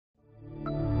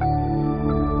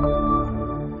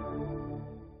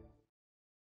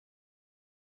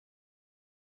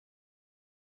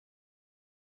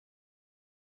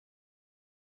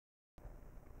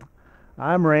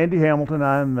I'm Randy Hamilton.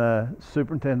 I'm the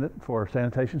superintendent for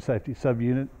Sanitation Safety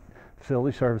Subunit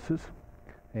Facility Services,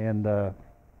 and I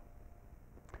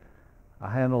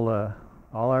handle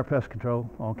all our pest control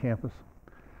on campus.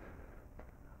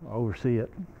 I oversee it.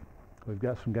 We've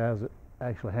got some guys that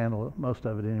actually handle most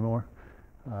of it anymore.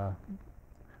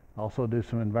 Also do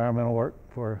some environmental work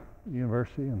for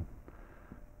university and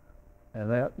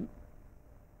that.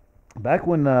 Back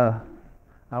when I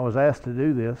was asked to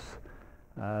do this,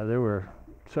 there were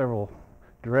several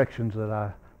directions that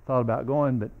I thought about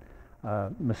going, but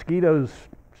mosquitoes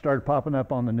started popping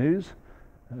up on the news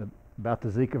about the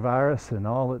Zika virus and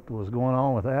all that was going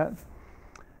on with that.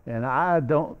 And I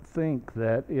don't think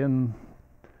that in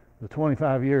the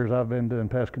 25 years I've been doing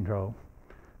pest control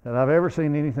that I've ever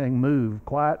seen anything move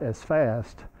quite as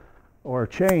fast or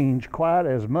change quite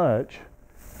as much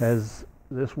as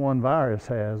this one virus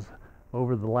has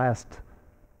over the last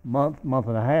month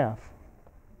and a half.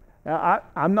 Now,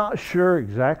 I'm not sure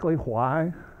exactly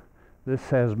why this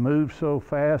has moved so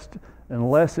fast,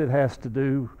 unless it has to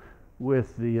do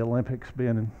with the Olympics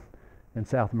being in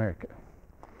South America.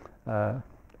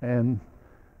 And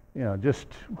you know, just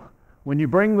when you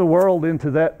bring the world into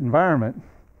that environment,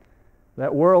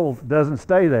 that world doesn't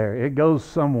stay there, it goes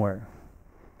somewhere.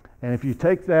 And if you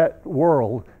take that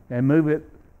world and move it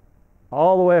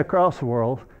all the way across the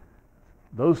world,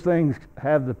 those things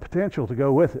have the potential to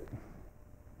go with it.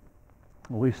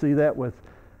 We see that with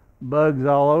bugs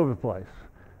all over the place.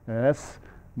 And that's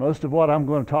most of what I'm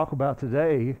going to talk about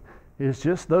today, is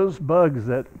just those bugs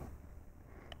that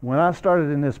when I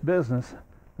started in this business,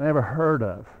 I never heard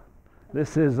of.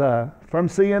 This is from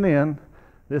CNN.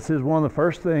 This is one of the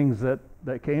first things that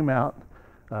came out.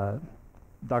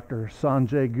 Dr.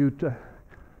 Sanjay Gupta,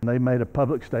 they made a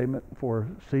public statement for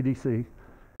CDC.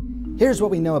 Here's what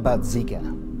we know about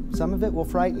Zika. Some of it will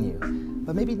frighten you,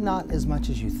 but maybe not as much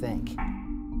as you think.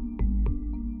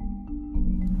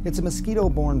 It's a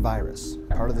mosquito-borne virus,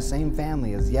 part of the same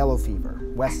family as yellow fever,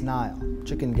 West Nile,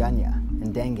 chikungunya,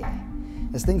 and dengue.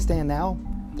 As things stand now,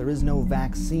 there is no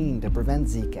vaccine to prevent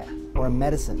Zika or a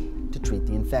medicine to treat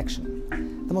the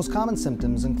infection. The most common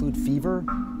symptoms include fever,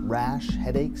 rash,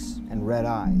 headaches, and red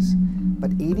eyes.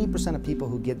 But 80% of people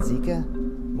who get Zika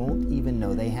won't even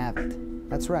know they have it.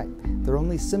 That's right, there are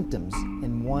only symptoms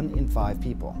in 1 in 5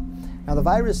 people. Now, the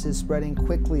virus is spreading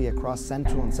quickly across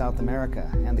Central and South America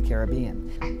and the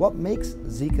Caribbean. What makes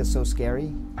Zika so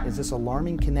scary is this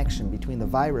alarming connection between the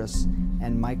virus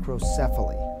and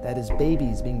microcephaly, that is,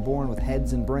 babies being born with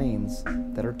heads and brains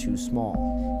that are too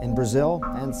small. In Brazil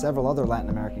and several other Latin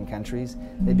American countries,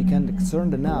 they've become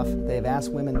concerned enough they have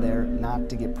asked women there not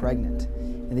to get pregnant.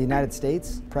 In the United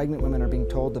States, pregnant women are being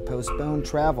told to postpone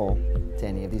travel to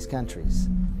any of these countries.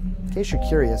 In case you're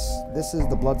curious, this is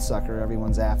the bloodsucker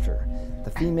everyone's after,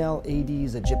 the female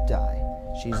Aedes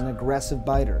aegypti. She's an aggressive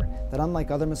biter that, unlike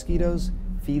other mosquitoes,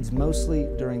 feeds mostly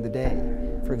during the day.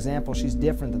 For example, she's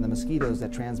different than the mosquitoes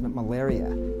that transmit malaria,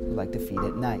 who like to feed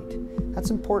at night. That's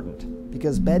important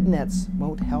because bed nets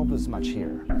won't help as much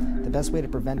here. The best way to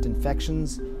prevent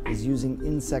infections is using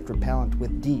insect repellent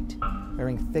with DEET,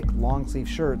 wearing thick long-sleeve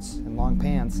shirts and long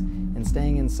pants, and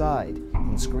staying inside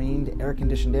in screened,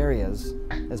 air-conditioned areas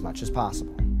as much as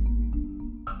possible.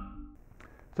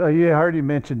 So you heard you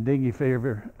mention dengue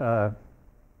fever.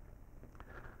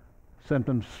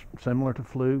 Symptoms similar to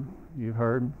flu, you've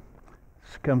heard.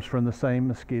 This comes from the same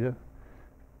mosquito,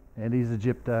 Aedes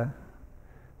aegypti,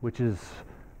 which is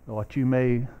what you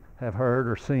may have heard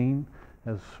or seen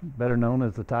as better known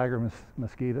as the tiger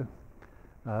mosquito.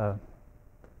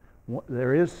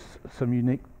 There is some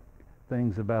unique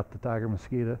things about the tiger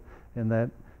mosquito in that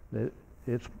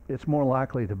it's more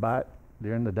likely to bite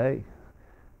during the day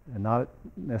and not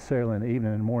necessarily in the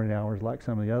evening and morning hours like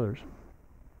some of the others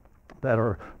that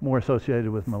are more associated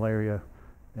with malaria.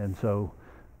 And so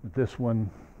this one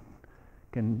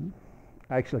can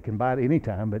bite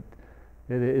anytime, but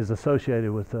it is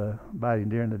associated with biting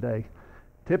during the day,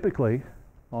 typically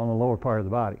on the lower part of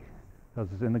the body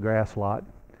because it's in the grass a lot.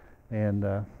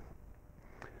 And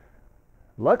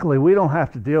luckily we don't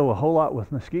have to deal a whole lot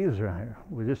with mosquitoes around here.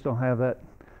 We just don't have that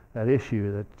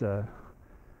issue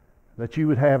that you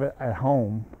would have at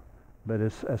home. But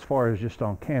as far as just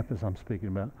on campus I'm speaking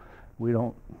about, we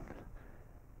don't.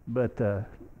 But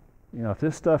you know, if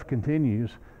this stuff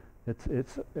continues, it's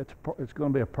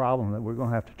going to be a problem that we're going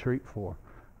to have to treat for.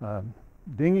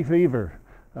 Dengue fever.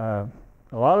 A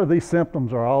lot of these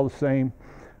symptoms are all the same.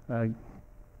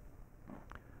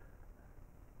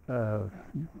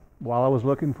 While I was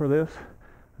looking for this,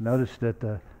 I noticed that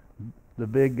the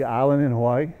big island in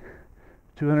Hawaii,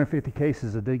 250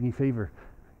 cases of dengue fever.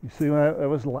 You see, that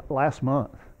was last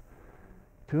month.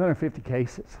 250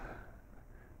 cases.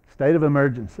 State of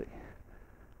emergency.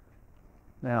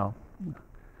 Now,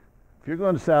 if you're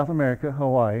going to South America,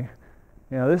 Hawaii,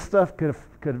 you know, this stuff could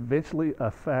eventually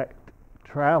affect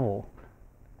travel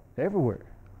everywhere.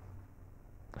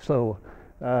 So,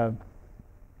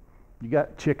 you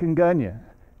got chikungunya.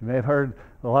 You may have heard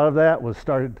a lot of that was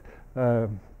started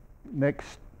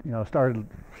started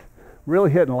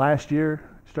really hitting last year.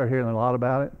 Started hearing a lot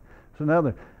about it. So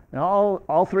now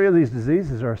all three of these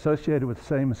diseases are associated with the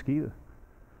same mosquito.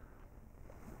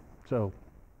 So,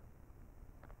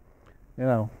 you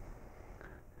know,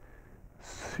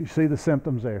 you see the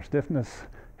symptoms there: stiffness,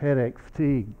 headache,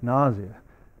 fatigue, nausea.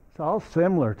 It's all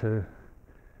similar to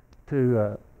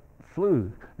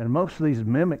flu, and most of these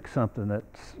mimic something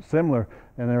that's similar,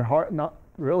 and they're not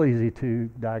real easy to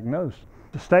diagnose.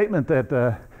 The statement that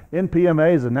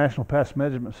NPMA is the National Pest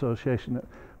Management Association that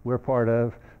we're part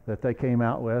of, that they came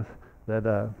out with, that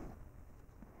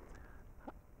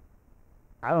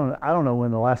I don't know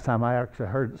when the last time I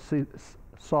actually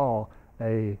saw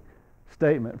a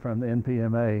statement from the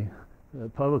NPMA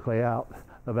publicly out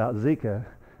about Zika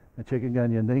and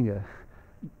chikungunya and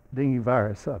dengue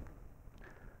virus.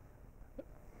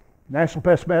 National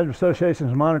Pest Management Association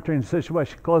is monitoring the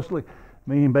situation closely,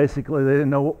 meaning basically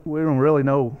we don't really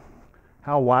know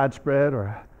how widespread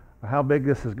or how big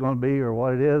this is going to be or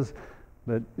what it is,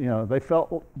 but you know, they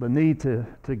felt the need to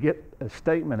get a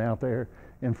statement out there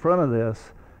in front of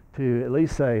this to at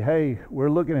least say, hey, we're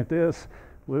looking at this,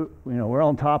 we're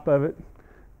on top of it,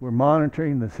 we're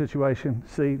monitoring the situation,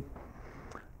 see,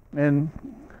 and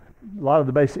a lot of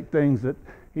the basic things that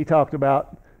he talked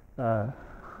about,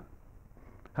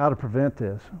 how to prevent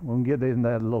this. We'll get into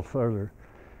that a little further.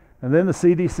 And then the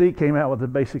CDC came out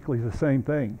with basically the same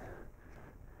thing.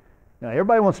 Now,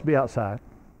 everybody wants to be outside.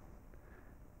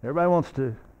 Everybody wants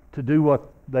to do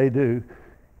what they do,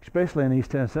 especially in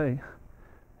East Tennessee.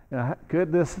 Now,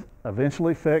 could this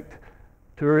eventually affect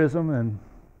tourism in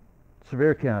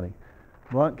Sevier County,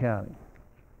 Blount County,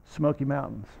 Smoky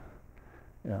Mountains?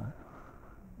 Yeah.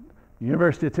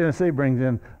 University of Tennessee brings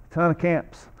in a ton of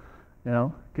camps. You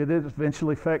know, could it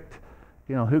eventually affect,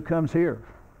 you know, who comes here?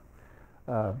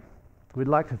 We'd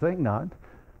like to think not.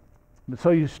 But so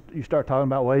you start talking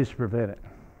about ways to prevent it.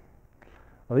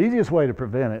 Well, the easiest way to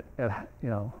prevent it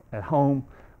at home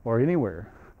or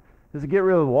anywhere is to get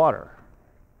rid of the water.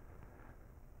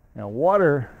 Now,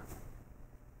 water,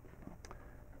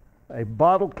 a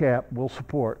bottle cap will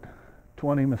support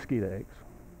 20 mosquito eggs.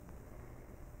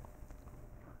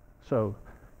 So,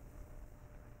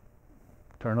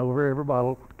 turn over every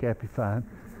bottle cap you find.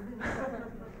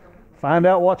 Find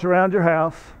out what's around your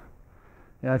house.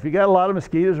 Now, if you got a lot of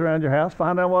mosquitoes around your house,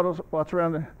 find out what's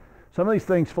around there. Some of these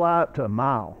things fly up to a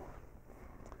mile.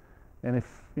 And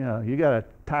if you got a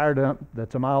tire dump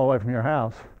that's a mile away from your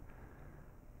house,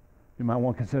 you might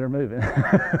want to consider moving.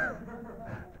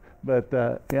 But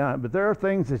there are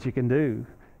things that you can do.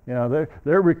 You know,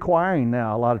 they're requiring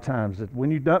now a lot of times that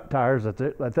when you dump tires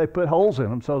that they put holes in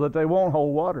them so that they won't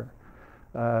hold water.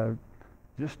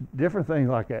 Just different things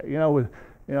like that.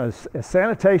 As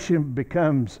sanitation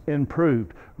becomes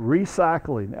improved,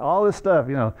 recycling, all this stuff.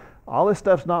 All this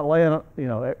stuff's not laying.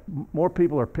 More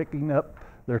people are picking up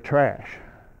their trash.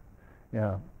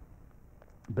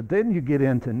 But then you get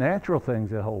into natural things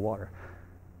that hold water.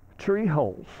 Tree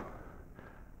holes,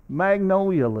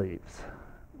 magnolia leaves,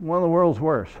 one of the world's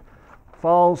worst.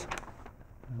 Falls,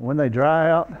 when they dry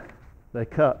out, they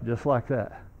cup just like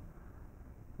that.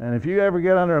 And if you ever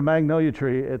get under a magnolia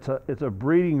tree, it's a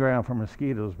breeding ground for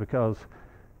mosquitoes because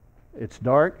it's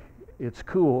dark, it's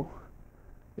cool,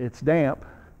 it's damp,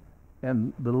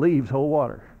 and the leaves hold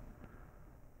water.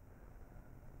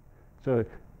 So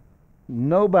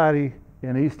nobody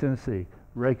in East Tennessee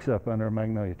rakes up under a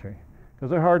magnolia tree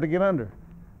because they're hard to get under,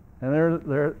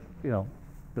 and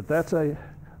but that's a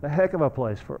heck of a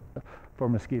place for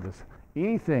mosquitoes.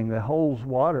 Anything that holds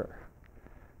water.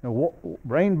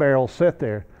 Rain barrels sit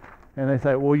there, and they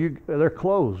say, "Well, they're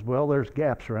closed." Well, there's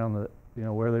gaps around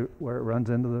where it runs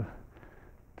into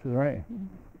the rain.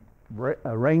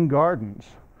 Rain gardens,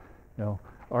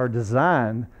 are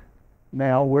designed.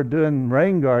 Now we're doing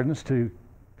rain gardens to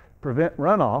prevent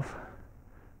runoff.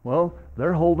 Well,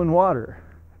 they're holding water,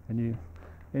 and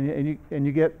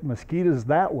you get mosquitoes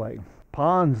that way.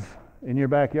 Ponds in your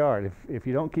backyard. If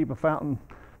you don't keep a fountain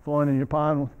flowing in your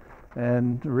pond.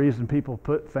 And the reason people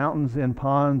put fountains in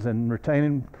ponds and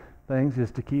retaining things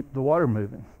is to keep the water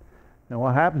moving. And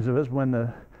what happens is when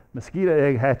the mosquito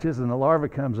egg hatches and the larva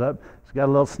comes up, it's got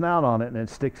a little snout on it and it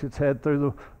sticks its head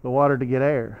through the water to get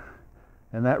air.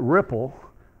 And that ripple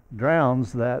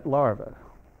drowns that larva.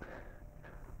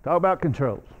 Talk about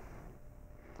controls.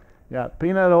 You got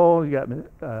peanut oil, you got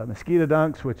mosquito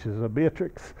dunks, which is a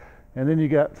Beatrix, and then you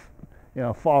got,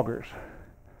 foggers.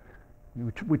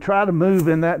 We try to move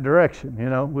in that direction,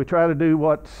 We try to do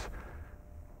what's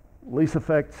least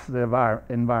affects the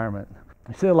environment.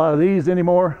 You see a lot of these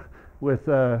anymore with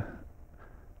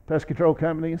pest control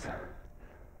companies.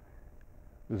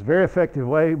 It's a very effective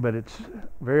way, but it's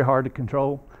very hard to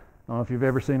control. I don't know if you've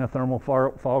ever seen a thermal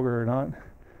fogger or not.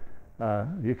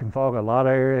 You can fog a lot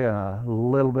of area in a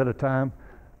little bit of time.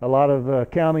 A lot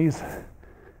of counties,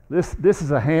 this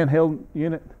is a handheld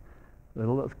unit.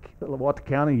 What the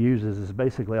county uses is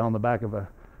basically on the back of a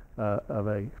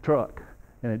truck,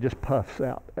 and it just puffs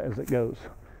out as it goes.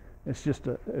 It's just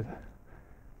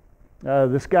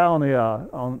this guy on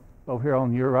the over here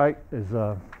on your right is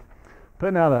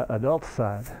putting out a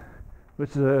adulticide,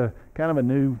 which is kind of a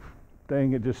new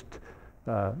thing. It just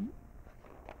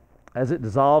as it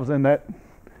dissolves in that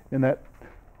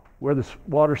where this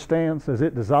water stands, as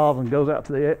it dissolves and goes out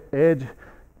to the edge,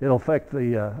 it'll affect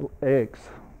the eggs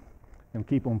and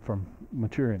keep them from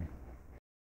maturing.